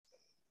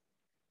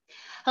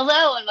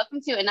Hello, and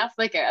welcome to Enough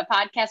Liquor, a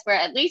podcast where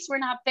at least we're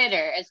not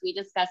bitter as we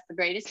discuss the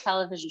greatest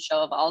television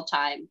show of all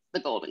time,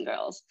 The Golden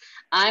Girls.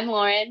 I'm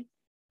Lauren.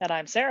 And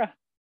I'm Sarah.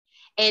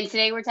 And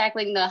today we're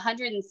tackling the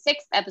 106th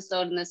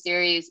episode in the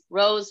series,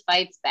 Rose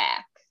Fights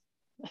Back.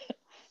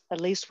 At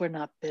least we're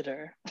not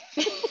bitter.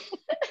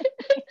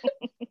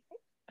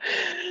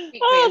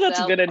 Oh, that's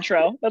a good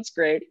intro. That's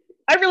great.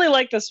 I really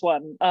like this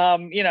one.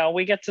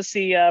 We get to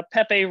see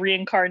Pepe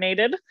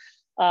reincarnated.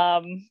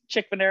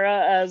 Chick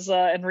Venera as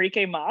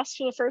Enrique Mas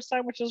for the first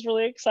time, which is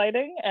really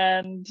exciting.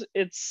 And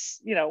it's,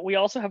 we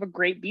also have a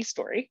great B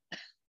story.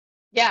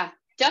 Yeah,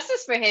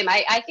 justice for him.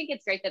 I think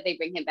it's great that they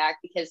bring him back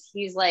because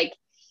he was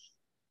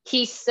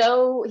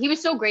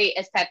so great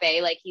as Pepe,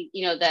 like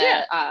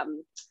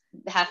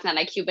half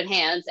Nana Cuban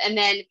hands. And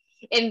then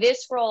in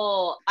this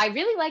role, I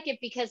really like it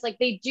because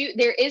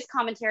there is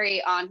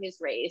commentary on his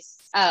race.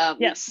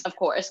 Yes, of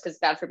course, because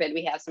God forbid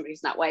we have somebody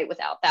who's not white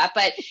without that,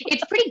 but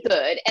it's pretty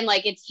good. And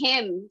it's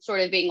him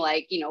sort of being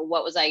like,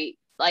 what was I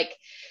like?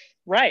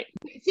 Right.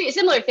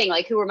 Similar thing,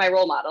 like who were my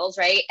role models,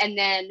 right? And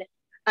then,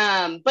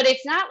 but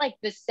it's not like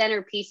the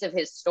centerpiece of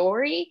his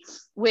story,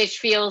 which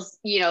feels,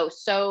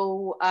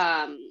 so,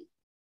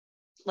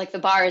 like the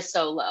bar is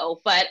so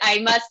low, but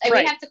we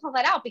have to call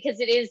that out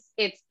because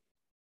it's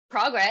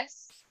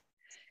progress.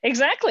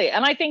 Exactly.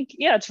 And I think,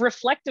 it's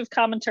reflective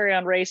commentary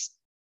on race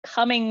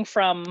coming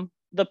from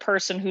the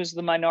person who's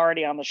the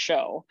minority on the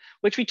show,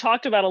 which we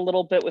talked about a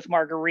little bit with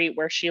Marguerite,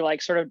 where she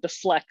sort of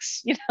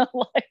deflects,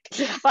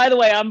 by the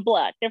way, I'm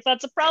Black. If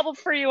that's a problem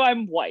for you,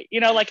 I'm white,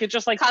 it's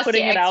just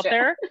putting it out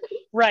there.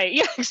 Right.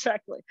 Yeah,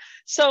 exactly.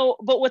 So,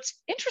 but what's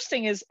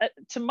interesting is,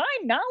 to my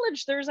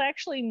knowledge, there's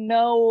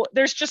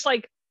just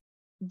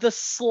the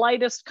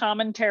slightest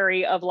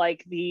commentary of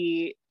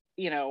the,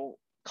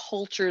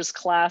 cultures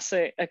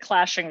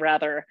clashing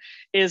rather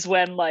is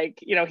when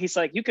he's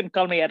like, you can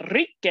call me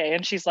Enrique,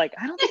 and she's like,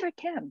 I don't think I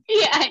can.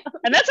 Yeah.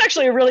 And that's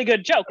actually a really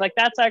good joke.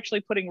 That's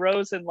actually putting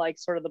Rose in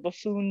sort of the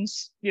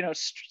buffoon's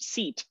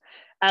seat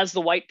as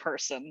the white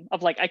person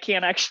of I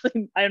can't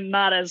actually, I'm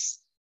not as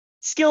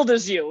skilled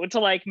as you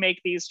to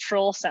make these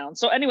troll sounds.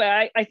 So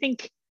anyway, I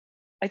think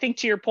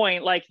to your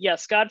point,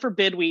 yes, God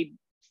forbid we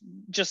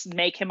just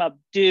make him a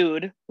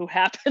dude who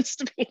happens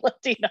to be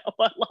Latino,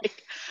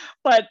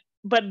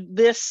 but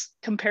this,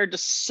 compared to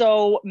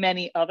so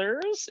many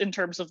others in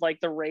terms of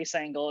the race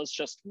angle, is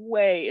just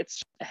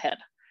it's ahead.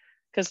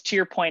 Because to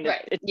your point,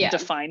 right. it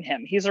define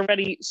him. He's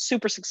already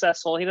super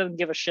successful. He doesn't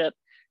give a shit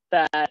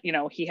that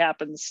he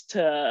happens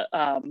to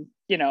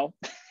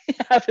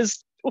have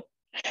his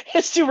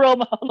two role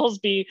models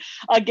be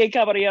a gay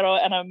caballero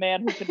and a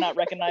man who could not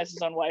recognize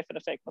his own wife in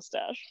a fake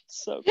mustache.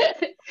 So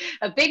good.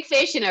 A big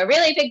fish in a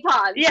really big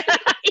pond. Yeah.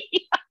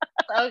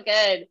 So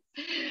good.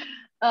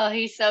 Oh,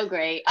 he's so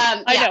great.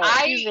 I know,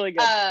 he's really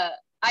good.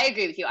 I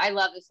agree with you. I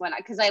love this one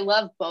because I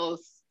love both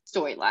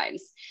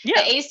storylines.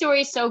 Yeah. The A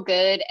story is so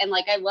good, and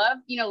I love,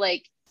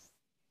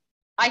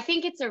 I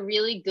think it's a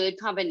really good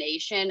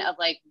combination of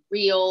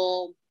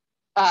real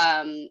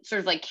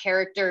sort of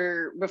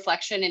character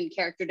reflection and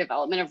character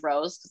development of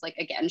Rose, because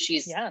again,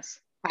 she's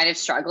kind of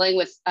struggling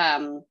with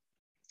her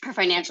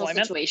financial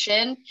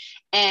situation,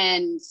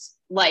 and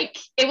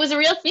it was a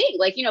real thing.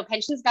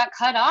 Pensions got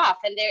cut off,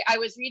 and I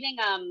was reading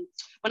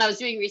when I was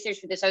doing research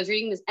for this, I was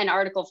reading an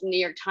article from the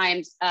New York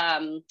Times,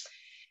 and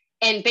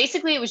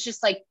basically it was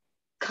just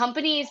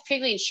companies,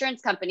 particularly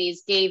insurance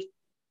companies, gave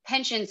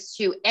pensions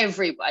to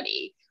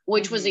everybody,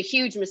 which was a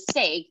huge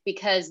mistake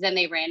because then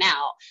they ran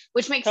out,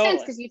 which makes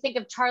sense because you think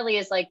of Charlie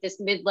as this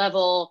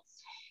mid-level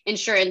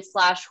insurance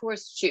 /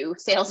 horseshoe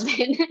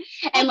salesman,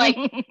 and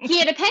he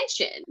had a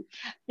pension.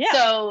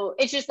 So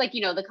it's just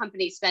the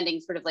company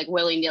spending sort of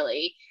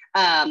willy-nilly,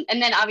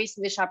 and then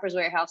obviously the Shoppers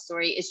Warehouse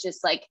story is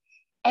just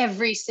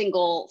every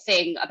single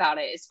thing about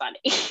it is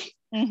funny.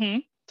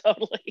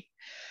 Totally.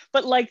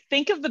 But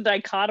think of the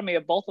dichotomy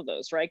of both of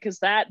those, right? Because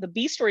the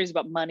B story is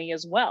about money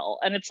as well,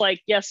 and it's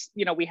yes,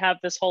 we have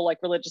this whole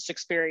religious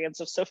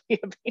experience of Sophia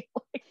being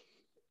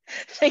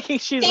thinking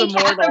she's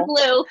immortal.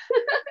 Blue.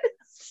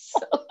 So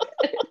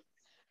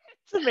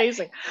it's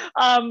amazing.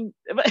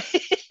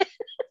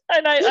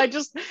 And I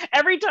just,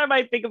 every time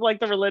I think of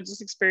the religious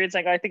experience,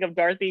 I think of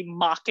Dorothy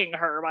mocking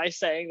her by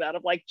saying that,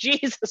 of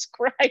Jesus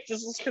Christ,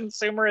 this is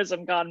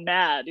consumerism gone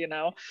mad,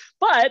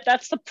 but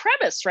that's the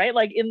premise, right?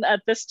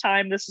 At this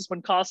time, this is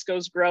when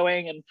Costco's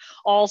growing and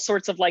all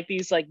sorts of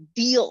these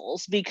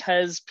deals,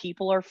 because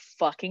people are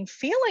fucking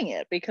feeling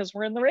it, because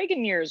we're in the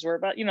Reagan years, we're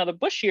about, the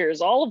Bush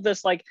years, all of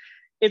this,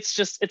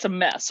 it's a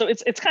mess. So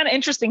it's kind of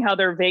interesting how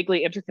they're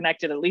vaguely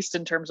interconnected, at least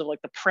in terms of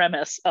the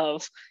premise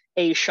of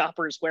a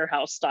Shoppers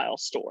Warehouse style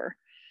store.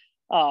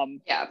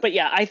 But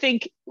yeah, I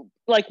think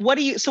what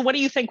do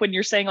you think when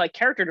you're saying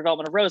character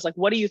development of Rose?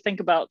 What do you think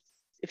about,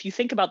 if you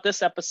think about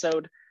this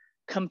episode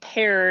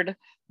compared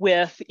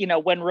with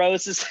when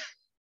Rose is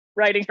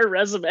writing her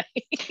resume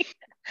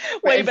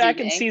way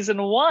back in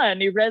season 1,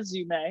 your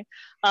resume,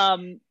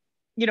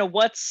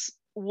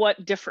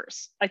 what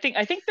differs? I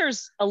think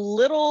there's a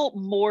little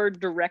more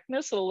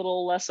directness, a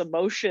little less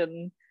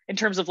emotion in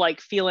terms of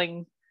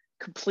feeling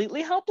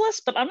completely helpless,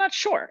 but I'm not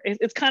sure.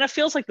 It kind of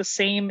feels like the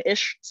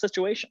same-ish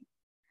situation.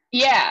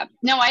 Yeah,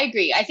 no, I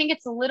agree. I think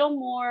it's a little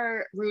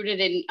more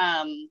rooted in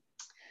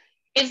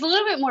it's a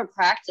little bit more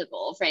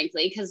practical,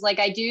 frankly, because like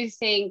I do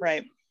think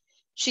right.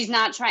 she's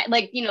not trying,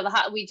 like, you know,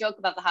 we joke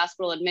about the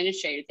hospital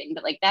administrator thing,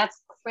 but like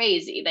that's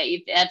crazy that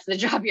that's the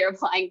job you're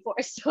applying for.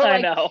 So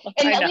like,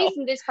 and at least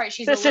in this part,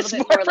 she's this a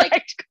little bit more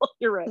like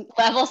you're right.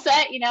 level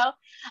set, you know.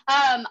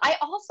 I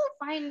also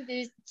find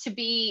this to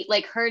be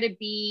like her to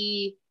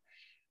be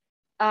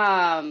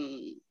I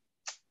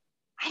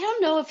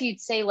don't know if you'd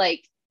say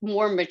like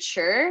more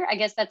mature. I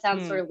guess that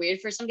sounds sort of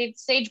weird for somebody at the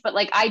stage, but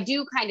like I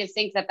do kind of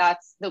think that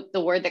that's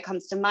the word that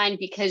comes to mind,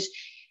 because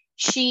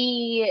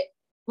she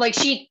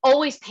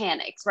always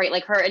panics, right?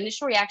 Like her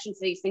initial reaction to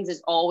these things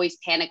is always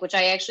panic, which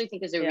I actually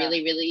think is a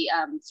really, really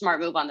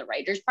smart move on the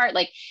writer's part.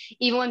 Like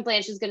even when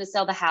Blanche is going to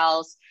sell the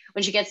house,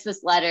 when she gets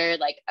this letter,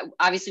 like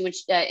obviously when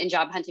she, in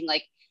job hunting,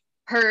 like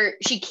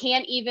she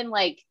can't even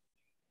like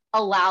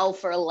allow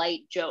for a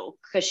light joke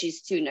because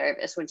she's too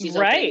nervous when she's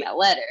opening that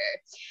letter.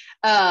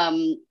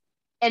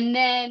 And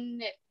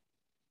then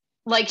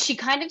like she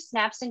kind of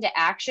snaps into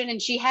action, and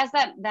she has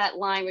that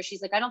line where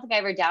she's like, I don't think I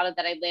ever doubted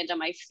that I'd land on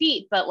my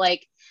feet, but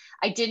like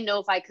I didn't know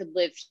if I could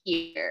live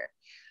here.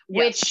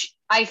 Yes. Which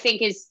I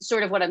think is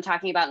sort of what I'm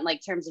talking about in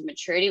like terms of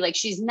maturity. Like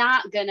she's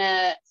not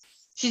gonna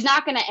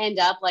end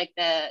up like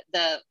the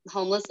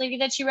homeless lady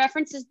that she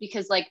references,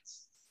 because like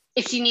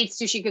if she needs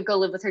to, she could go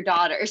live with her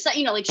daughter or so,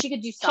 you know, like she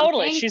could do something.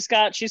 Totally. She's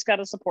got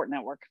a support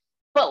network.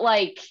 But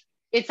like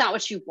it's not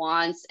what she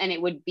wants, and it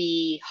would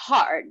be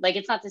hard. Like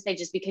it's not to say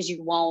just because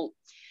you won't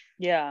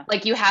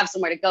like you have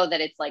somewhere to go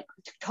that it's like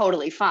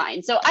totally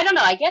fine. So I don't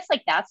know, I guess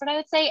like that's what I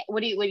would say.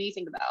 What do you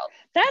think about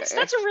that's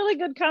a really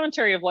good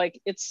commentary of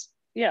like, it's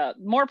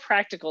more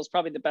practical is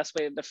probably the best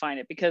way to define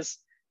it, because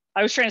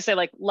I was trying to say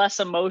like less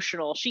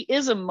emotional. She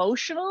is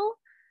emotional,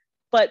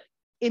 but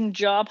in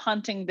job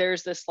hunting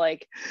there's this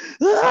like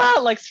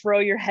like throw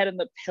your head in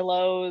the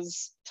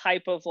pillows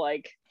type of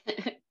like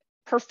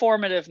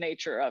performative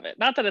nature of it.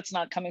 Not that it's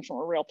not coming from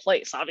a real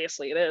place,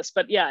 obviously it is,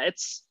 but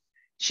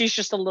she's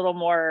just a little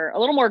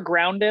more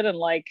grounded and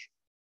like,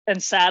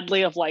 and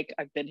sadly of like,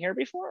 I've been here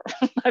before.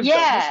 I've done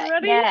this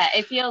already. Yeah,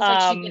 it feels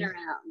like she's been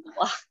around the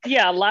block.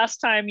 Yeah, last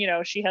time, you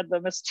know, she had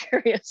the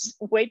mysterious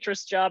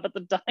waitress job at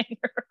the diner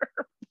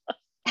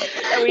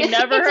that we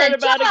never heard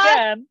about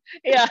again.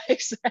 Yeah,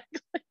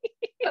 exactly.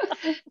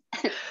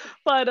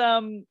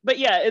 But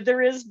yeah,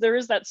 there is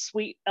that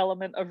sweet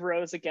element of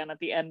Rose again at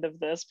the end of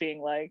this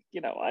being like,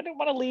 you know, I don't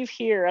want to leave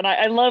here. And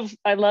I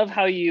love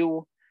how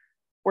you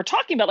were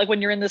talking about like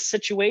when you're in this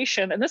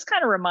situation, and this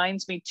kind of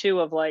reminds me too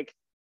of like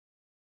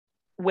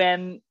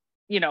when,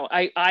 you know,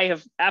 I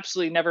have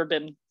absolutely never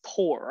been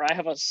poor. I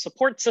have a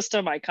support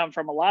system. I come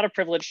from a lot of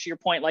privilege, to your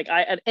point. Like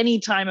at any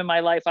time in my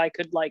life, I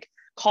could like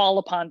call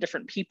upon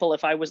different people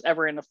if I was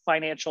ever in a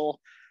financial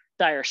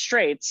dire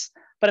straits.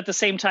 But at the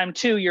same time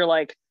too, you're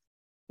like,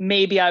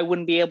 maybe I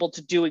wouldn't be able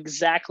to do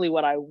exactly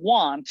what I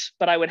want,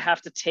 but I would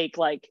have to take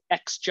like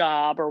X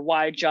job or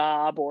Y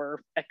job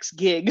or X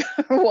gig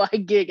or Y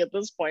gig at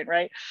this point,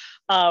 right?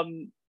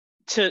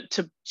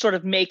 To sort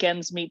of make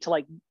ends meet,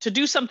 to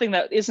do something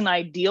that isn't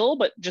ideal,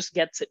 but just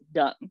gets it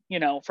done, you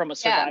know, from a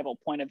survival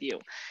point of view.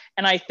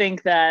 And I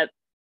think that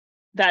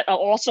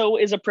also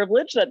is a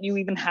privilege, that you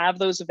even have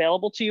those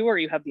available to you, or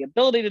you have the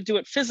ability to do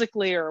it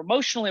physically or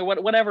emotionally or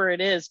whatever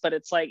it is. But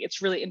it's like,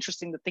 it's really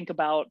interesting to think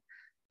about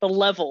the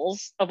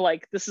levels of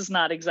like, this is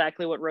not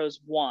exactly what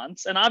Rose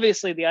wants. And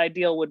obviously the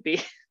ideal would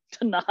be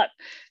to not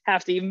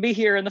have to even be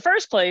here in the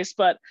first place,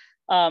 but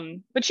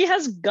she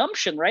has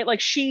gumption, right? Like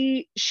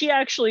she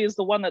actually is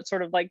the one that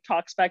sort of like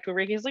talks back to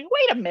Ricky. He's like,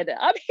 wait a minute,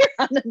 I'm here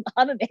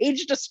on an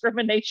age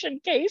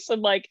discrimination case,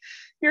 and like,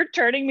 you're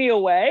turning me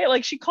away.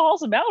 Like she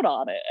calls him out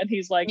on it, and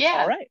he's like,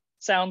 all right,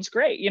 sounds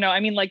great. You know,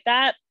 I mean, like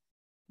that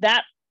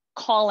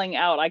calling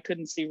out, I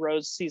couldn't see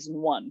Rose season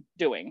 1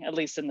 doing, at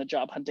least in the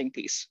job hunting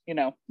piece, you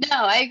know? No,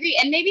 I agree.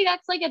 And maybe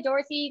that's like a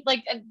Dorothy,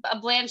 like a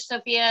Blanche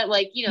Sophia,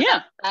 like, you know,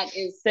 that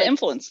is the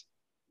influence.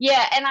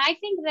 Yeah. And I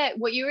think that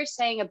what you were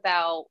saying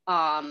about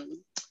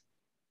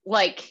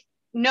like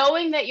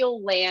knowing that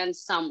you'll land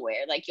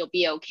somewhere, like you'll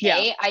be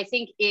okay, I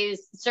think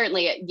is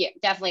certainly,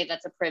 definitely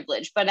that's a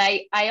privilege. But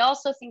I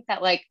also think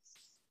that like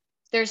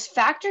there's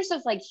factors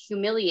of like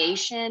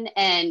humiliation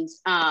and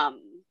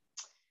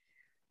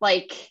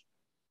like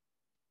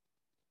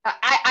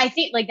I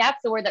think like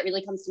that's the word that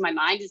really comes to my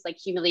mind, is like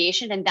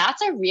humiliation. And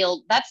that's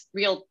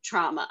real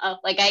trauma.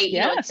 Like you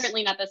know, it's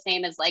certainly not the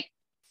same as like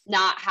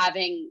not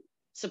having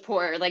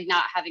support, or like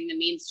not having the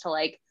means to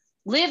like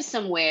live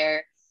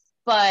somewhere,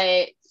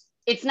 but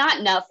it's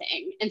not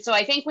nothing. And so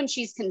I think when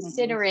she's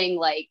considering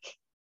like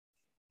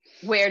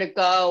where to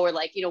go, or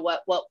like, you know,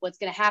 what's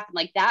going to happen,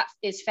 like that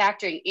is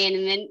factoring in.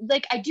 And then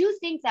like, I do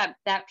think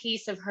that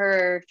piece of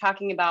her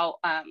talking about,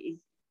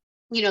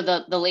 you know,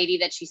 the lady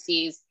that she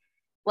sees,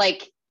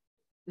 like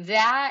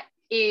that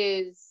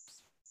is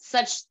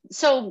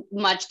so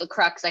much the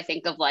crux, I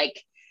think, of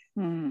like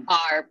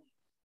our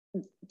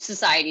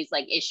society's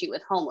like issue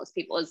with homeless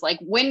people is like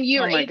when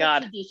you're Oh my able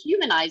God. to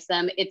dehumanize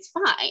them, it's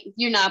fine.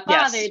 You're not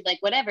Yes. bothered,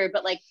 like whatever.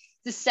 But like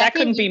the That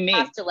couldn't second be you me.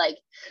 have to like,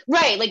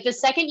 right, like the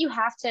second you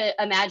have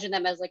to imagine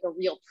them as like a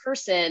real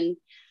person,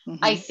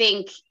 I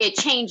think it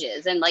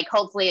changes, and like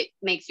hopefully it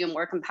makes you a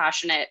more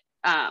compassionate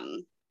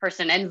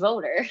person and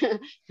voter.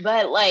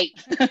 But like,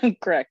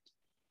 correct.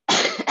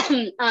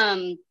 But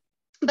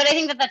I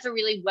think that that's a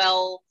really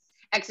well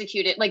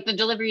executed, like the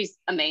delivery is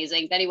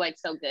amazing. Betty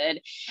White's so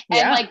good.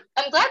 And like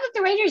I'm glad that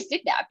the writers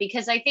did that,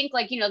 because I think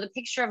like, you know, the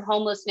picture of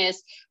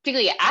homelessness,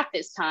 particularly at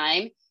this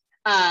time,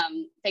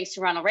 thanks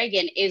to Ronald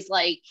Reagan, is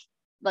like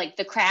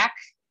the crack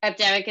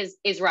epidemic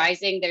is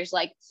rising. There's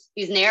like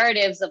these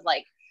narratives of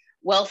like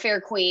welfare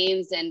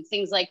queens and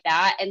things like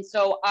that. And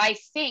so I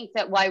think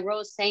that why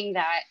Rose saying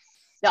that,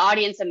 the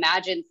audience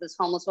imagines this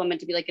homeless woman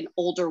to be like an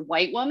older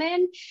white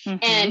woman.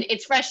 And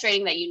it's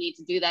frustrating that you need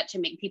to do that to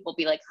make people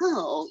be like,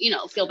 oh, you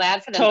know, feel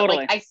bad for them. Totally.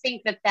 But like, I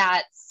think that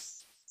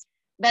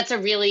that's a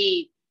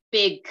really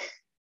big,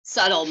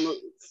 subtle move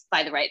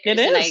by the writers. It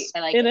is. I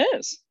like it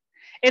is.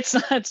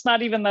 It's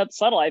not even that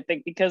subtle, I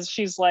think, because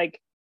she's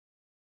like,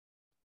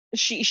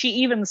 she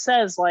even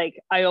says like,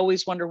 I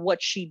always wonder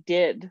what she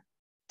did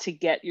to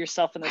get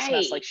yourself in this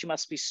mess. Like she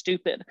must be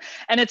stupid.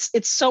 And it's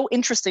so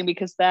interesting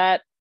because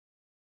that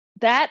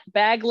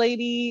bag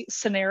lady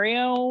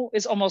scenario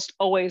is almost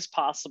always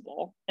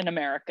possible in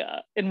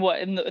America in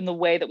the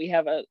way that we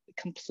have a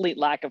complete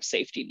lack of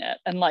safety net.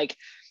 And like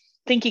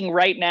thinking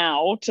right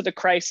now to the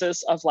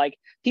crisis of like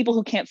people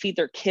who can't feed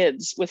their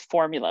kids with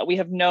formula. We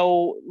have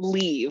no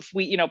leave.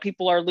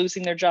 People are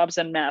losing their jobs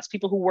en masse.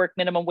 People who work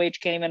minimum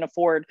wage can't even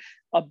afford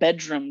a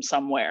bedroom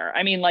somewhere.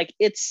 I mean, like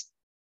it's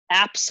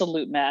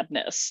absolute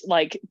madness,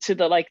 like to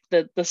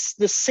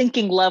the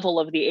sinking level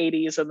of the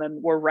 80s, and then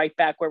we're right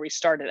back where we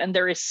started. And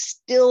there is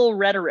still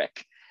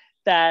rhetoric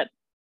that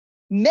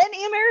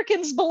many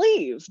Americans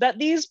believe that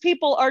these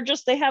people are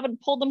just, they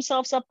haven't pulled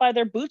themselves up by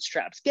their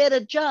bootstraps. Get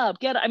a job,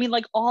 I mean,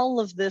 like all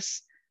of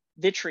this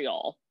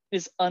vitriol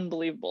is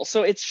unbelievable.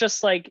 So it's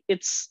just like,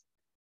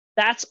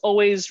 that's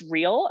always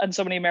real. And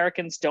so many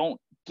Americans don't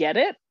get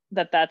it,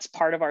 that that's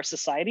part of our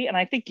society. And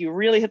I think you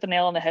really hit the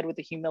nail on the head with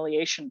the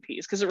humiliation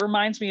piece, because it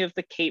reminds me of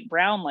the Kate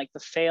Brown, like the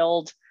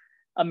failed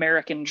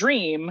American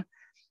dream.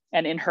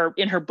 And in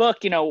her book,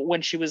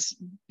 when she was,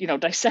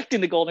 dissecting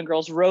the Golden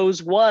Girls,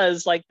 Rose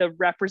was like the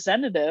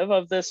representative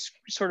of this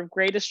sort of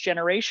greatest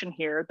generation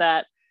here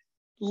that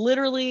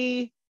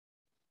literally,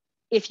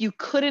 if you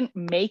couldn't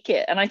make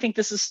it, and I think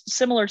this is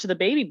similar to the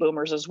baby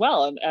boomers as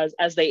well, and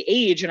as they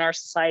age in our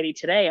society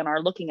today and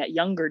are looking at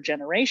younger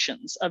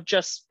generations, of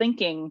just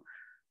thinking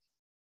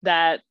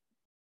that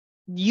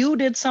you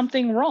did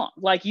something wrong.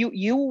 Like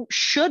you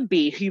should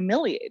be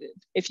humiliated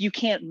if you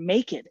can't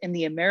make it in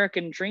the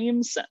American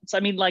dream sense. I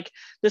mean, like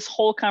this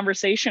whole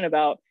conversation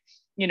about,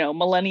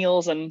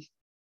 millennials and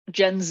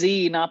Gen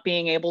Z not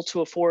being able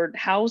to afford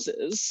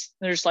houses.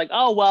 They're just like,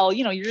 oh, well,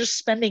 you're just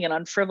spending it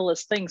on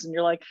frivolous things. And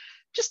you're like,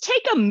 just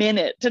take a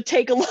minute to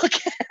take a look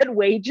at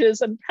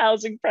wages and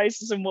housing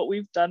prices and what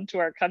we've done to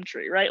our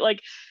country, right?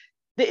 Like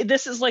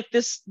this is like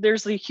this,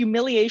 there's the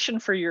humiliation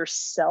for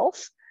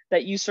yourself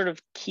that you sort of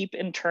keep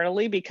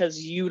internally because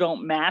you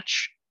don't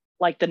match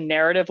like the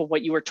narrative of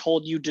what you were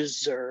told you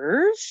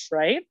deserve,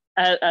 right?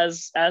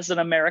 As an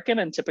American,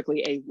 and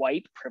typically a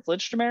white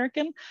privileged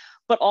American.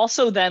 But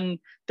also then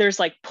there's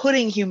like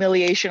putting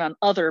humiliation on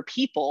other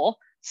people,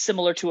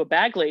 similar to a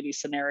bag lady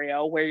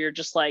scenario, where you're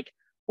just like,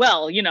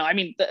 well, I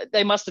mean,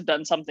 they must have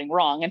done something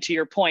wrong. And to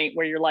your point,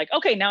 where you're like,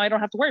 okay, now I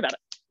don't have to worry about it.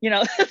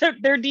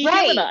 They're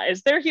dehumanized,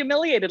 right. They're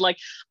humiliated. Like,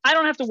 I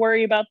don't have to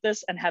worry about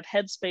this and have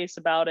headspace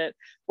about it,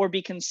 or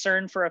be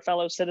concerned for a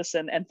fellow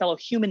citizen and fellow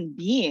human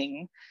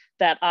being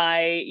that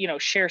I,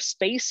 share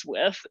space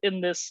with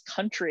in this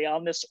country,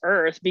 on this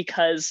earth,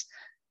 because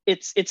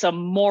it's a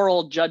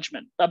moral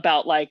judgment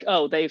about like,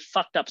 oh, they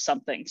fucked up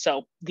something.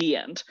 So the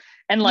end.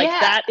 And like,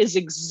 that is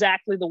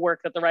exactly the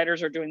work that the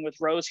writers are doing with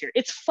Rose here.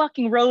 It's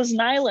fucking Rose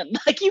Nylund.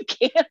 Like you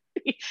can't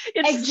be,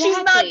 she's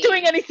not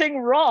doing anything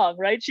wrong,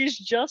 right? She's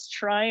just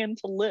trying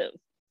to live.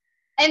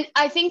 And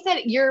I think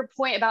that your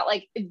point about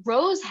like,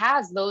 Rose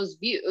has those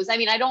views. I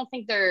mean, I don't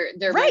think they're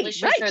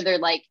malicious or they're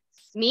like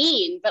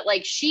mean, but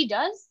like she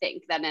does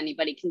think that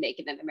anybody can make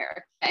it in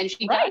America. And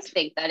she does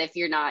think that if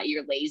you're not,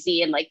 you're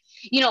lazy and like,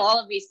 all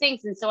of these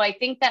things. And so I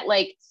think that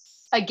like,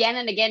 again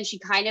and again, she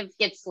kind of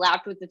gets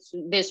slapped with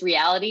this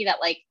reality that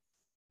like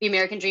the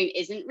American dream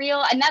isn't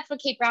real. And that's what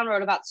Kate Brown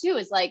wrote about too,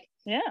 is like,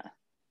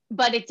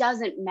 but it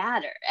doesn't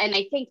matter. And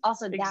I think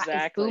also that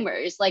is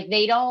boomers. Like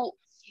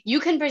you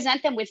can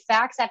present them with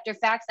facts after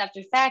facts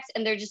after facts.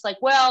 And they're just like,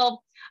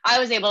 well, I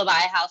was able to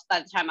buy a house by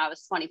the time I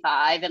was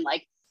 25. And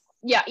like,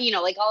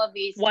 like all of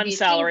these. One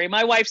salary. Things.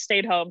 My wife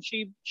stayed home.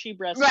 She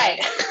breastfed.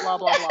 Right. Blah,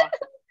 blah, blah.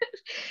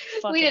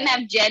 We didn't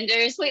have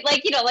genders. Like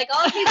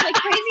all of these like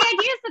crazy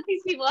ideas that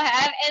these people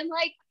have. And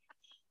like,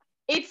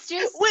 it's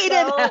just we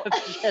didn't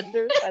have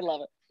genders. I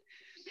love it.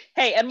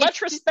 Hey, and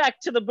much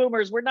respect to the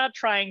boomers. We're not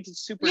trying to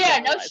super. Yeah,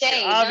 no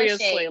shame.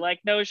 Obviously, no shame. Like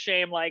no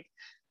shame. Like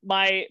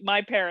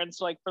my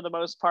parents, like for the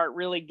most part,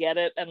 really get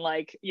it. And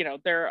like, you know,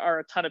 there are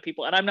a ton of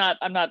people, and I'm not,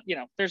 you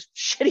know, there's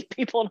shitty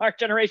people in our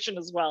generation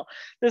as well.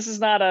 This is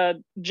not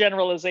a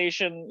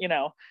generalization, you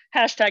know,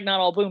 hashtag not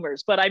all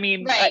boomers. But I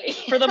mean, Right.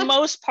 for the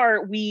most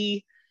part,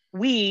 we,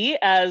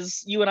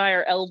 as you and I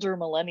are elder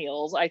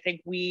millennials, I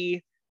think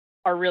we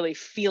are really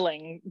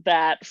feeling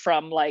that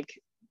from like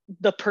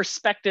the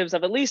perspectives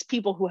of at least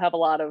people who have a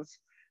lot of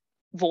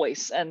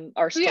voice and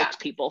are Yeah.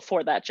 spokespeople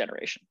for that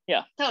generation.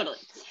 Yeah, Totally.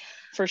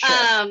 for sure.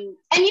 And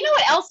you know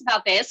what else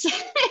about this?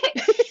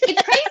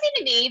 It's crazy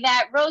to me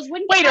that Rose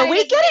wouldn't. Wait, are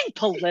we getting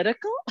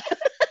political?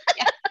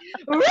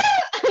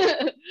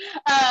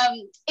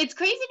 It's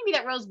crazy to me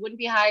that Rose wouldn't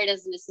be hired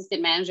as an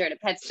assistant manager at a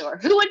pet store.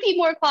 Who would be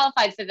more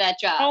qualified for that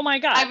job? Oh my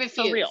God. I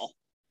refuse. For real.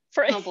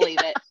 I don't believe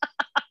it.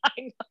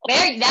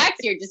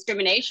 That's your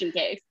discrimination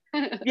case.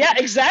 Yeah,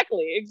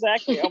 exactly.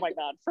 Oh my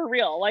God, for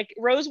real. Like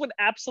Rose would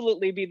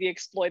absolutely be the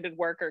exploited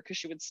worker because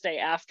she would stay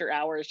after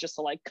hours just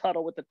to like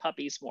cuddle with the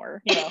puppies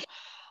more, you know,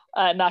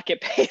 not get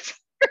paid for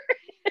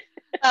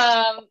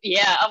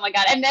Yeah, oh my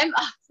God. And then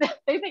the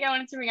thing I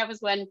wanted to bring up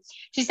is when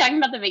she's talking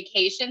about the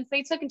vacations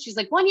they took, and she's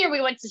like, one year we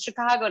went to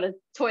Chicago to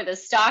tour the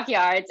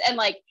stockyards, and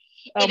like,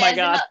 oh my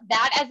God,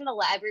 that as an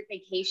elaborate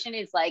vacation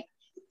is like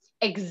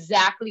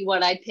exactly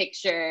what I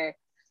picture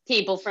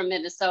people from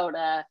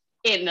Minnesota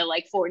in the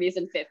like 40s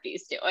and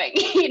 50s doing,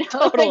 you know,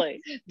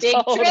 totally, like, big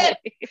trip,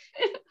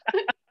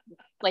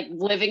 like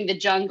living the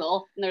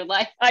jungle in their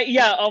life.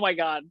 Yeah, oh my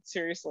God,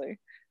 seriously.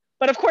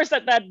 But of course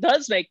that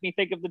does make me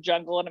think of the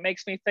jungle, and it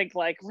makes me think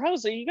like,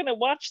 Rose, are you gonna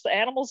watch the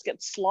animals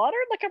get slaughtered?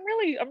 Like I'm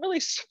really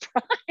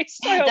surprised.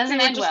 Yeah, it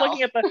doesn't end well.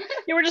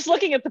 You were just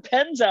looking at the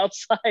pens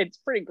outside. It's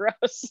pretty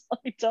gross,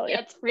 let me tell you.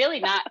 Yeah, it's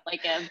really not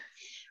like a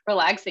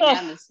relaxing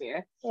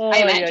atmosphere.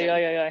 I imagine.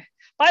 Yeah.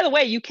 By the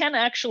way, you can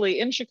actually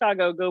in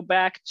Chicago go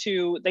back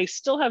to, they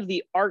still have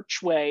the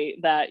archway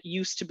that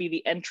used to be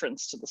the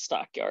entrance to the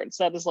stockyards.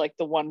 That is like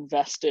the one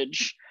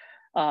vestige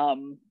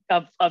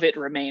of it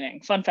remaining.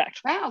 Fun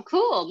fact. Wow,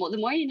 cool. Well, the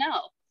more you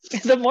know.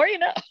 The more you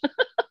know.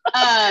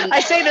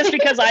 I say this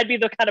because I'd be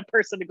the kind of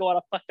person to go on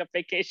a fucked up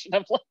vacation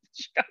of like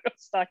Chicago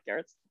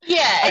stockyards.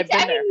 Yeah, I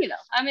mean, you know,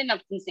 I'm an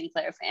Upton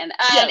Sinclair fan.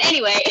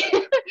 Anyway.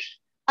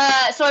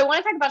 So I want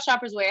to talk about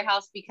Shoppers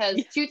Warehouse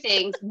because two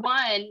things.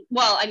 One,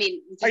 well, I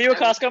mean, are you a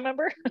Costco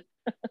member?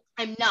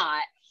 I'm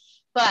not,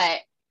 but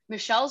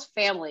Michelle's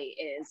family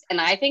is, and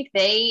I think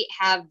they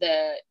have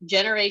the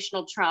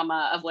generational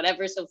trauma of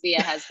whatever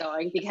Sophia has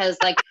going, because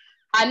like,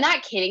 I'm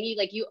not kidding you,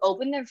 like you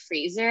open their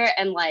freezer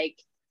and like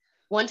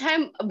one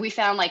time we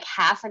found like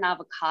half an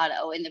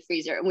avocado in the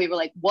freezer and we were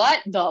like,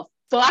 what the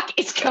fuck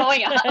is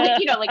going on? Like,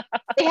 you know, like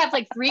they have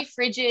like 3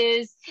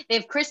 fridges. They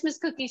have Christmas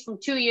cookies from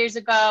 2 years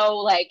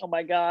ago. Like, oh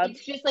my God.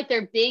 It's just like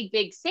they're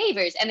big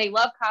savers, and they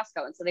love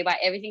Costco. And so they buy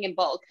everything in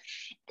bulk.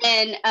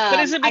 And but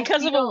is it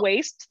because of a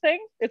waste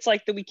thing? It's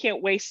like that we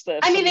can't waste this.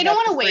 I mean, they don't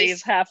want to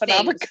waste half an things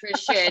avocado. for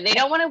sure. They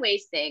don't want to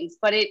waste things,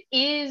 but it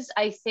is,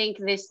 I think,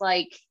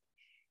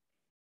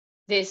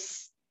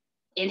 this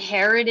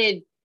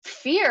inherited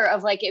fear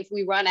of like, if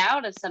we run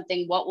out of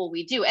something, what will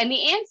we do? And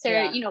the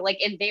answer, you know, like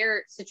in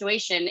their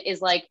situation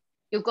is like,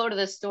 you'll go to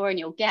the store and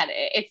you'll get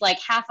it. It's like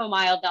half a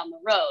mile down the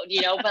road,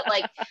 you know, but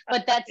like,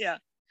 but that's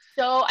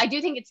so I do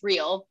think it's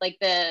real, like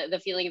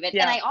the feeling of it.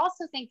 And I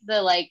also think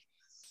the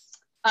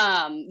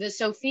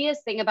Sophia's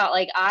thing about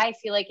like, I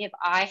feel like if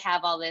I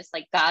have all this,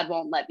 like God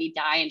won't let me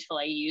die until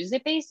I use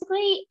it,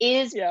 basically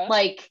is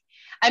like,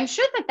 I'm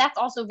sure that that's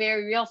also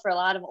very real for a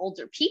lot of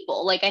older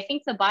people. Like, I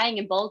think the buying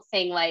in bulk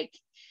thing, like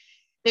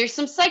there's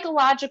some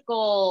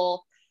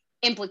psychological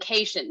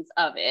implications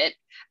of it.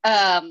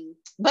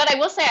 But I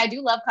will say I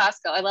do love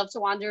Costco. I love to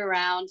wander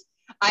around.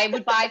 I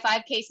would buy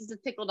 5 cases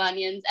of pickled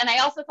onions. And I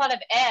also thought of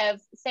Ev,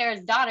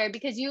 Sarah's daughter,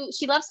 because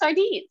she loves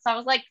sardines. So I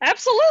was like,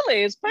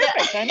 absolutely, it's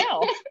perfect. I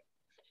know.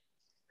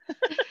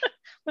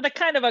 With a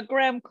kind of a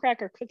graham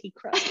cracker cookie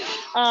crust.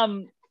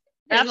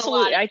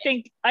 Absolutely. I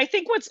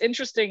think what's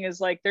interesting is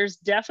like there's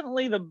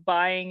definitely the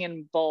buying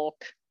in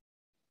bulk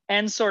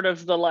and sort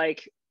of the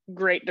like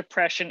Great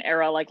Depression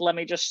era, like let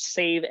me just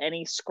save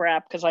any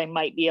scrap because I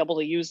might be able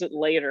to use it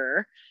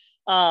later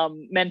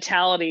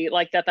mentality,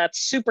 like that's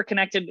super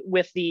connected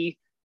with the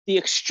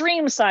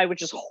extreme side,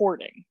 which is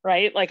hoarding,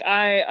 right? Like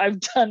I've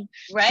done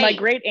my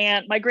great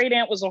aunt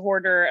was a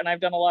hoarder, and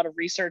I've done a lot of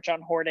research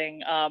on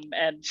hoarding,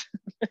 and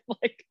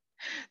like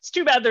it's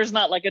too bad there's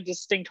not like a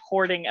distinct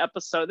hoarding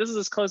episode. This is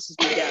as close as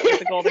we get with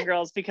the Golden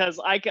Girls, because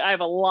I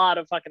have a lot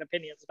of fucking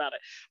opinions about it.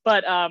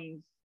 But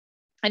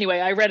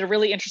anyway, I read a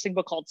really interesting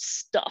book called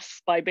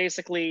Stuff by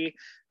basically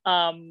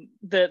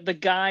the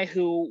guy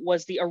who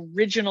was the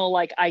original,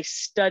 like I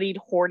studied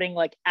hoarding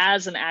like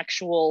as an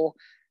actual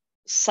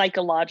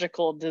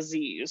psychological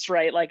disease,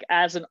 right? Like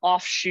as an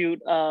offshoot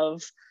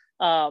of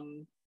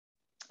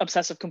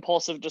obsessive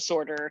compulsive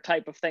disorder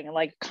type of thing, and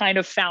like kind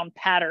of found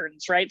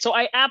patterns, right? So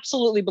I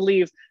absolutely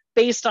believe,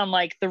 based on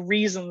like the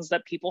reasons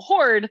that people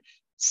hoard,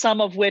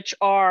 some of which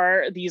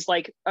are these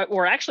like,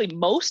 or actually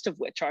most of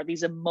which are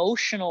these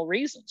emotional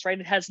reasons, right?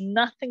 It has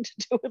nothing to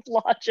do with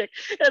logic.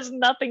 It has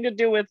nothing to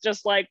do with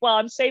just like, well,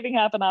 I'm saving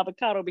half an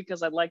avocado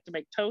because I'd like to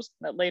make toast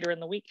later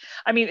in the week.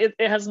 I mean,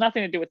 it has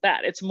nothing to do with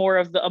that. It's more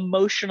of the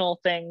emotional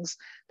things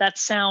that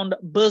sound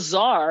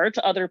bizarre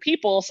to other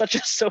people, such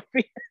as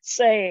Sophia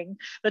saying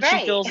that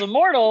she feels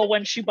immortal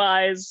when she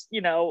buys, you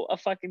know, a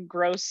fucking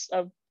gross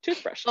of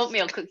toothbrushes.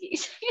 Oatmeal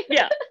cookies.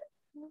 Yeah,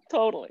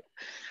 totally.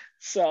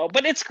 So,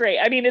 but it's great.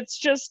 I mean, it's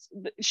just,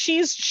 she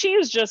is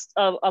just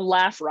a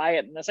laugh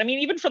riot in this. I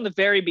mean, even from the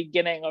very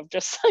beginning of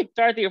just like,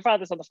 Dorothy, your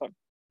father's on the phone.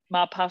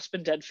 Ma, Pop's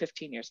been dead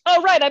 15 years.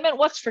 Oh, right. I meant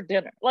what's for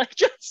dinner? Like,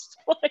 just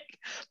like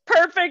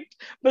perfect,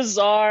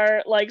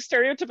 bizarre, like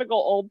stereotypical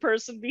old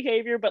person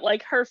behavior, but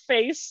like her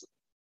face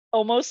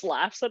almost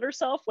laughs at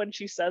herself when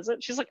she says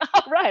it. She's like,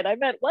 oh, right. I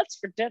meant what's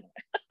for dinner?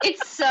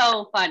 It's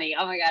so funny.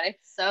 Oh my God.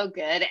 It's so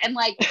good. And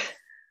like,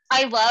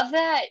 I love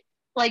that,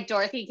 like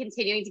Dorothy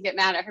continuing to get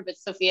mad at her, but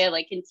Sophia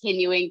like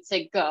continuing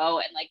to go,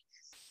 and like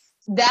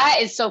that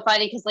is so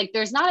funny because like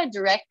there's not a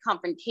direct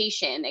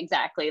confrontation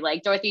exactly.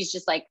 Like Dorothy's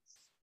just like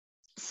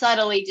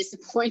subtly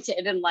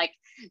disappointed and like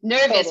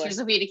nervous for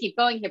Sophia to keep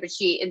going here, but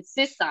she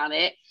insists on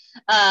it.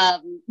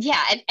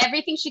 Yeah, and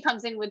everything she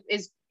comes in with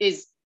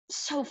is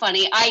so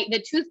funny.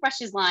 The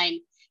toothbrushes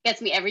line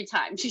gets me every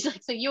time. She's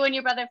like, so you and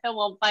your brother Phil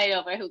won't fight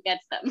over who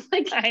gets them.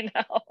 Like, I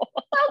know.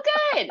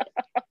 So good.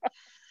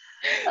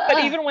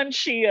 But even when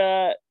she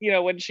you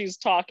know, when she's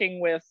talking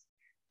with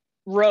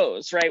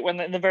Rose, right, when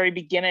in the very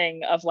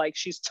beginning of like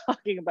she's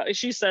talking about,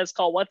 she says,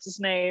 call what's his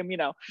name, you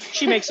know,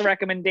 she makes a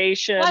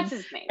recommendation. What's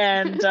his name?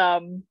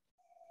 And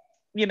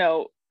you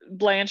know,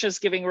 Blanche is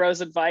giving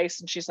Rose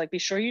advice and she's like, be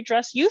sure you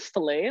dress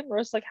youthfully, and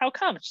Rose's like, how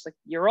come? She's like,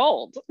 you're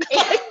old.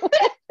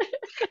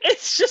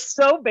 It's just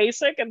so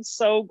basic and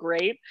so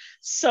great,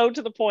 so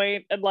to the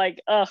point, and like,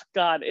 oh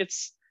God,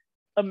 it's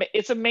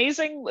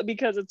amazing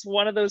because it's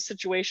one of those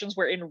situations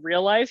where in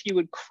real life you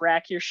would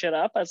crack your shit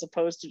up as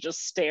opposed to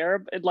just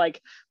stare. And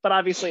like, but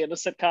obviously in a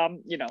sitcom,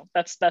 you know,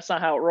 that's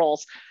not how it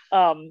rolls.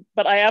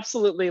 But I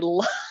absolutely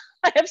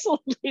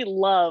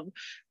love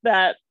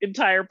that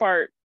entire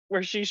part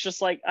where she's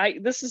just like,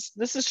 this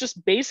is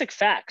just basic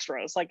facts,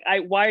 Rose. Like,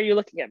 why are you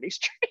looking at me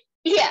straight?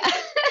 Yeah.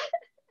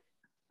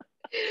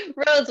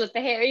 Rose with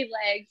the hairy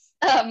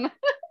legs.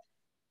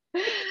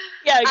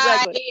 Yeah,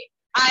 exactly.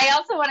 I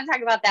also want to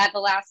talk about that, the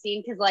last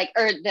scene, because like,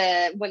 or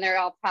when they're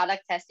all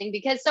product testing,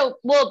 because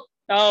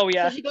oh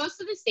yeah, so she goes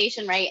to the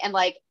station, right, and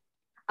like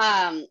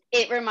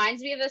it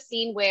reminds me of a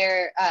scene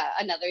where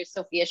another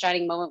Sophia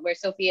shining moment where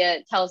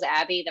Sophia tells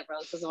Abby that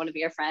Rose doesn't want to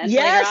be her friend.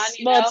 Yes,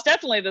 later on, it's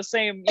definitely the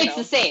same. It's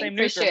the same for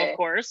newsroom, sure, of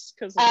course,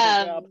 because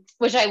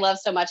which I love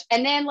so much.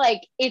 And then like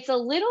it's a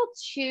little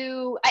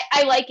too.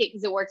 I like it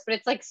because it works, but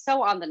it's like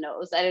so on the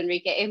nose that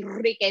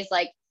Enrique's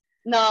like,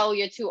 no,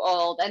 you're too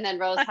old. And then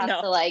Rose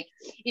has to like,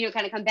 you know,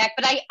 kind of come back.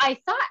 But I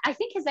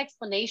think his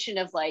explanation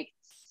of like,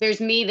 there's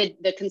me,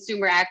 the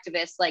consumer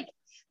activist, like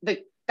the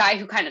guy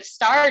who kind of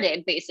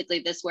started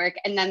basically this work.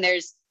 And then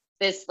there's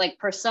this like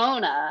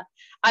persona,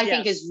 I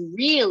think is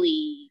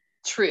really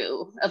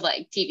true of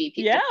like TV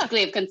people,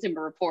 particularly of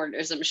consumer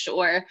reporters, I'm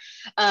sure.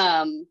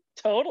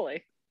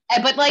 Totally.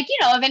 But like, you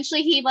know,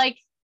 eventually he like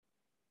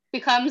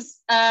becomes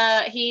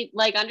he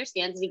like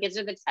understands and he gives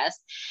her the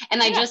test,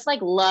 and I just like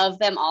love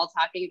them all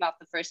talking about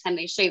the first time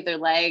they shave their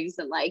legs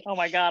and like, oh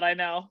my God, I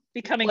know,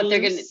 becoming what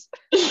loose.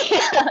 They're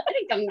gonna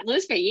become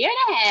loose for a year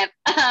and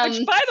a half.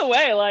 Which, by the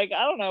way, like,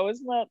 I don't know,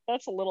 isn't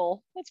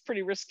that's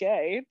pretty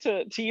risque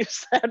to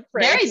use that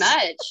phrase. Very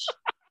much.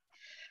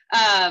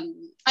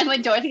 And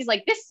when Dorothy's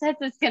like, this says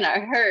it's gonna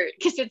hurt,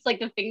 because it's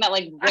like the thing that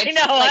like I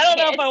know, like, I don't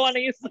know if I want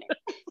to use it.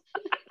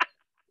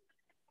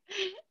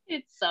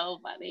 It's so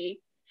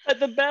funny. But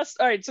the best,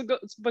 all right,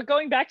 but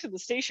going back to the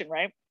station,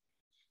 right?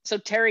 So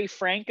Terry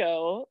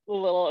Franco, the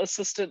little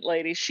assistant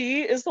lady,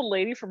 she is the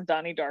lady from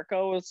Donnie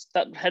Darko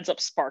that heads up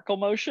Sparkle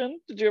Motion.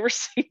 Did you ever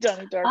see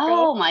Donnie Darko?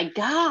 Oh my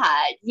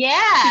God,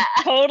 yeah.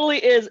 She totally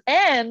is.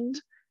 And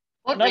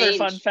another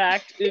fun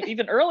fact,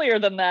 even earlier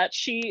than that,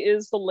 she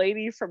is the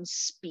lady from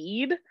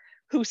Speed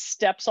who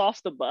steps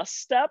off the bus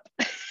step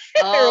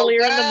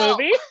earlier in the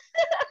movie.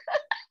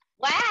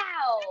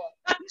 Wow.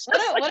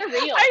 What a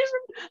reel.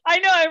 I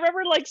know, I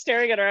remember like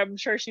staring at her. I'm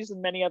sure she's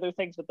in many other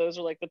things, but those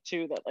are like the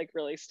two that like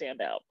really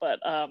stand out. But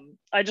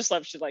I just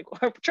love, she's like,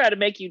 try to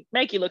make you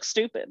look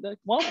stupid. Like,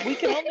 well, we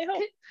can only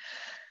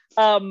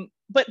hope.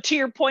 But to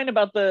your point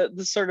about the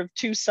sort of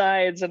two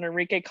sides and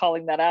Enrique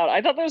calling that out,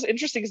 I thought that was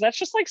interesting because that's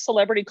just like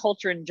celebrity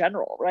culture in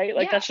general, right?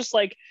 Like that's just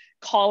like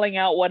calling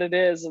out what it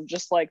is of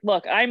just like,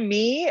 look, I'm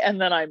me and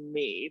then I'm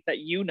me, that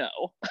you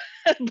know.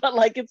 But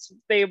like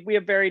we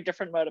have very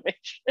different motivations.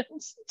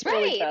 It's right.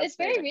 Really, it's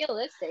very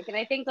realistic. And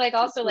I think like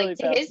also like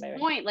to his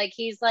point, like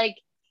he's like,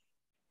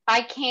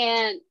 I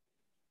can't,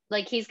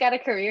 like he's got a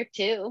career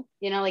too,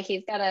 you know, like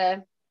he's got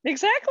a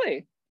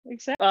exactly.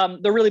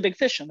 The really big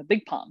fish in the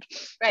big pond.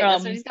 Right,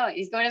 that's where he's going.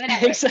 He's going to the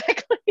network.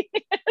 Exactly.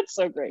 It's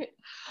so great.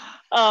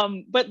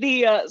 But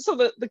so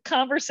the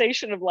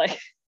conversation of like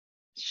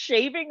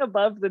shaving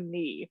above the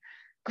knee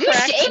You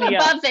cracks shave me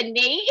up. above the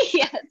knee?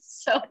 Yeah,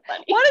 it's so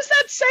funny. What does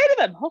that say to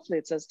them? Hopefully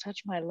it says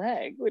touch my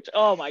leg, which,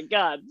 oh my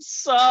God,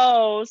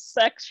 so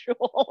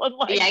sexual. And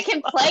like, Yeah, I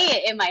can play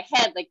it in my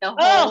head, like the oh,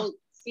 whole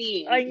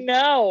scene. I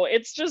know.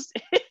 It's just,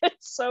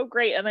 it's so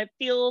great. And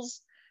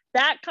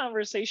that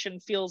conversation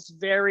feels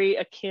very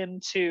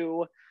akin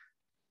to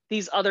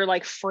these other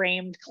like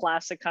framed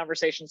classic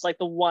conversations, like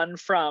the one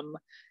from,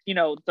 you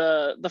know,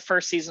 the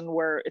first season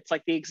where it's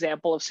like the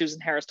example of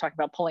Susan Harris talking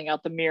about pulling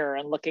out the mirror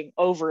and looking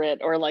over it,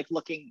 or like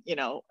looking, you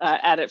know,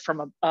 at it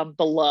from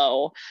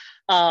below,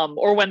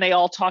 or when they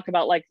all talk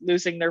about like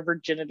losing their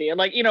virginity, and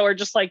like, you know, or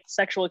just like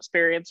sexual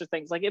experience or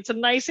things. Like it's a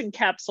nice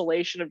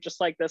encapsulation of just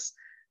like this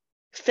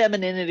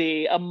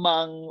femininity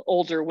among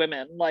older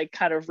women, like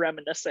kind of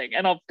reminiscing.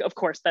 And of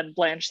course then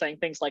Blanche saying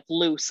things like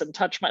loose and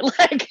touch my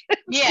leg.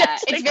 Yeah,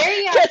 it's like,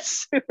 very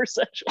it's super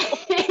sexual.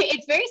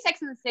 it's very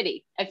Sex in the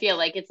City. I feel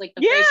like it's like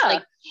the first,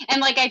 like,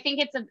 and like I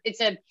think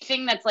it's a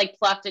thing that's like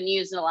plucked and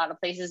used in a lot of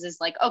places, is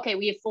like, okay,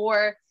 we have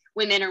 4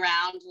 women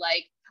around,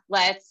 like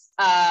let's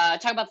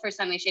talk about the first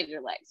time they shaved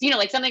their legs, you know,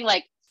 like something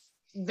like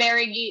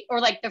very, or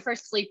like the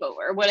first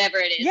sleepover or whatever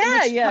it is.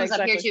 Yeah, which yeah, comes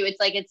exactly. up here too. It's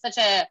like it's such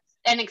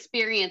an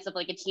experience of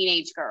like a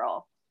teenage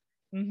girl.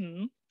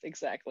 Mm-hmm.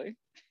 Exactly.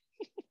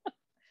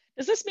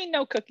 Does this mean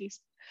no cookies?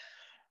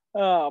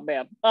 Oh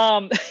man.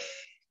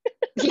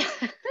 Yeah.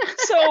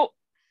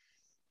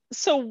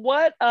 so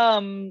what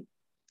I'm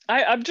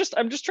just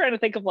trying to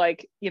think of,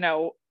 like, you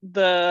know,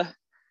 the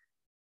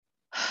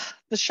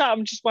shop.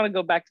 I just want to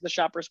go back to the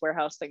Shoppers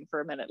Warehouse thing for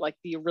a minute, like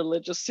the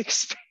religious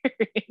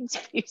experience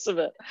piece of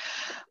it.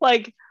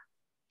 Like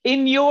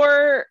in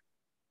your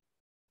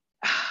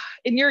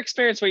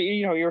experience, where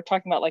you know, you were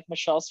talking about like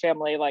Michelle's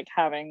family, like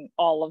having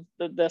all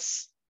of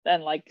this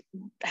and like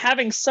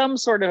having some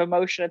sort of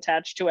emotion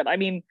attached to it. I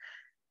mean,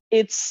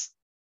 it's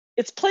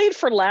played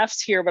for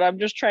laughs here, but I'm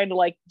just trying to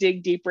like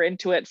dig deeper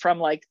into it from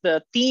like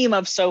the theme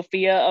of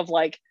Sophia, of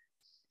like,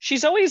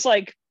 she's always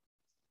like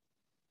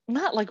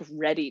not like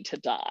ready to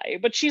die,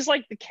 but she's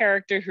like the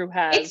character who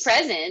has, it's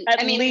present.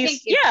 At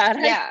least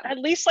at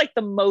least like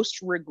the most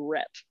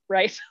regret,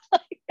 right?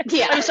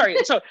 Yeah. I'm sorry.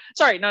 So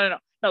sorry. No.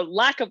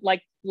 Lack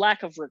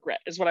of regret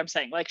is what I'm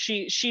saying. Like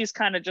she's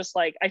kind of just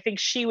like, I think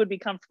she would be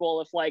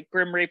comfortable if like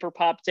Grim Reaper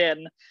popped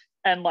in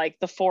and like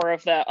the 4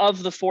 of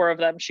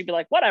them, she'd be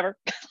like, whatever.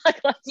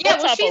 Like, let's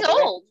she's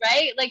old,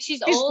 right? Like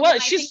she's old. Well,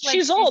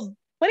 she's old,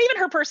 but even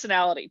her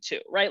personality too,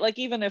 right? Like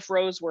even if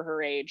Rose were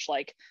her age,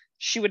 like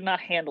she would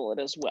not handle it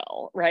as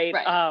well, right?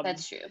 Right.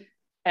 That's true.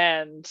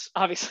 And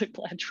obviously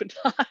Blanche would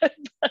not,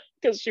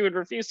 because she would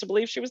refuse to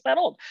believe she was that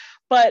old.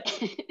 But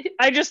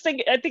I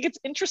think it's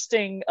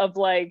interesting of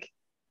like,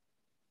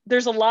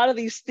 there's a lot of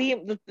these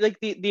themes, like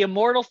the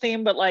immortal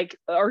theme, but like,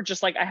 or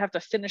just like, I have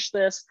to finish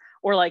this,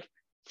 or like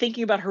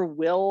thinking about her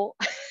will,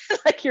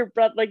 like your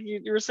brother, like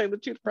you were saying, the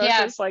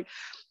toothbrushes, like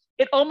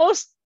it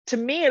almost, to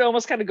me, it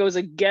almost kind of goes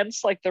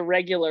against like the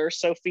regular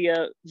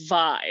Sophia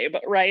vibe,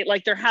 right?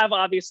 Like there have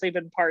obviously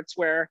been parts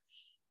where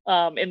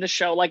in the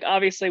show, like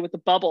obviously with the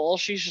bubble,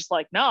 she's just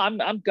like, no,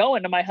 I'm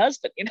going to my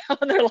husband, you know,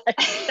 and they're like,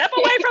 step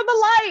away from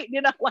the light,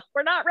 you know, like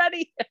we're not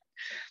ready.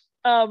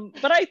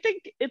 But I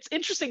think it's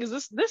interesting,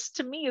 is this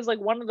to me is like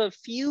one of the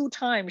few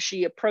times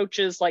she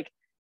approaches like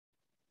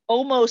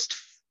almost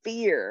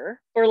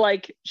fear, or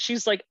like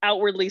she's like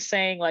outwardly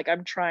saying like,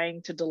 I'm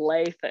trying to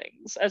delay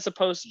things, as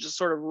opposed to just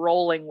sort of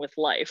rolling with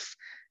life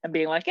and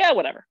being like, yeah,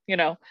 whatever, you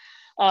know.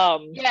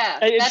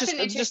 That's an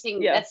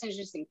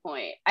interesting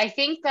point. I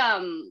think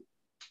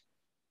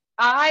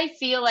I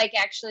feel like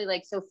actually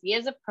like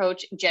Sophia's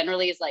approach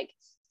generally is like,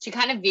 she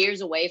kind of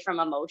veers away from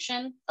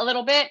emotion a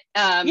little bit,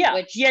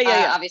 which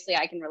obviously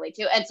I can relate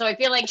to. And so I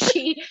feel like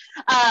she,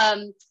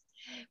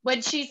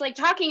 when she's like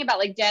talking about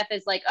like death,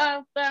 is like,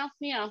 oh, well,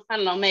 you know, I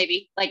don't know,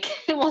 maybe like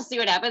we'll see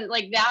what happens.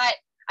 Like that,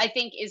 I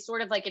think is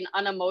sort of like an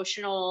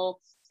unemotional,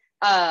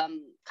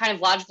 kind of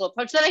logical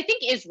approach that I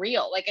think is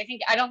real. Like,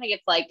 I don't think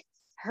it's like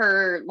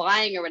her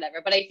lying or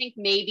whatever, but I think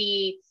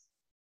maybe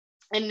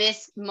in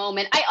this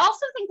moment, I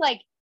also think like,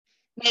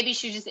 maybe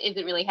she just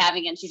isn't really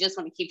having it, and she just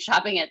want to keep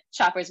shopping at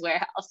Shoppers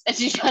Warehouse, and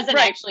she doesn't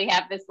actually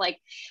have this like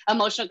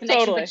emotional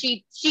connection. But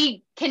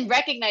she can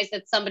recognize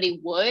that somebody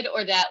would,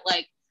 or that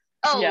like,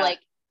 like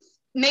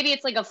maybe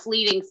it's like a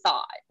fleeting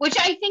thought, which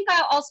I think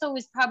also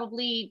is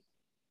probably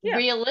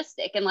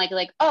realistic, and like,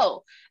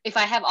 oh, if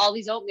I have all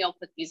these oatmeal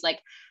cookies, like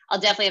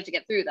I'll definitely have to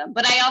get through them.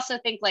 But I also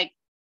think like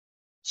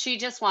she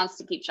just wants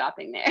to keep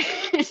shopping there.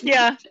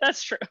 Yeah,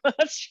 that's true.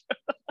 That's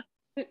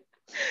true.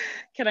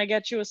 Can I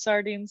get you a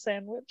sardine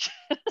sandwich?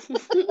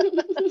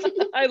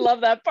 I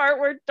love that part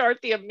where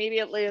Dorothy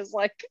immediately is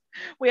like,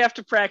 we have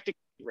to practically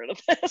get rid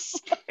of this.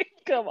 Like,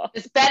 come on.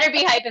 This better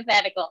be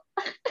hypothetical.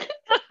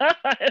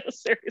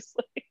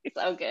 Seriously.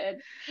 So good.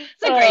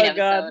 It's a great episode.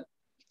 God.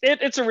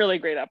 It's a really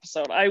great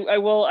episode.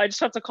 I just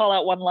have to call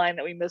out one line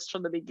that we missed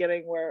from the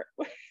beginning, where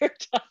we're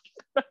talking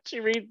about, she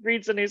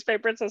reads the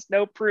newspaper and says,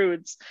 no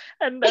prudes.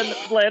 And then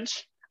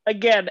Blanche,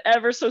 again,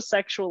 ever so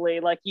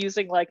sexually, like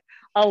using like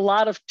a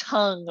lot of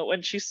tongue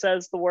when she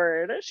says the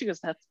word. She goes,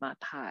 that's my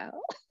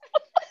pile.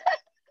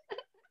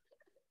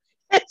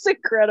 It's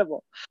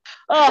incredible.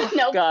 Oh,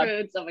 No God.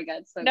 prudes. Oh my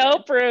God. So No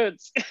good.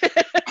 prudes.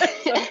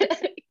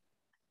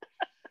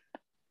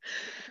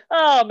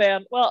 Oh,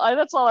 man. Well,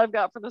 that's all I've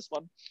got for this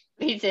one.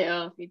 Me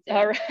too. Me too.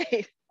 All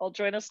right. Well,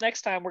 join us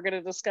next time. We're going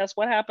to discuss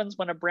what happens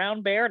when a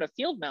brown bear and a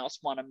field mouse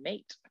want to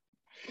mate.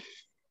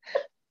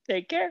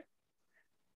 Take care.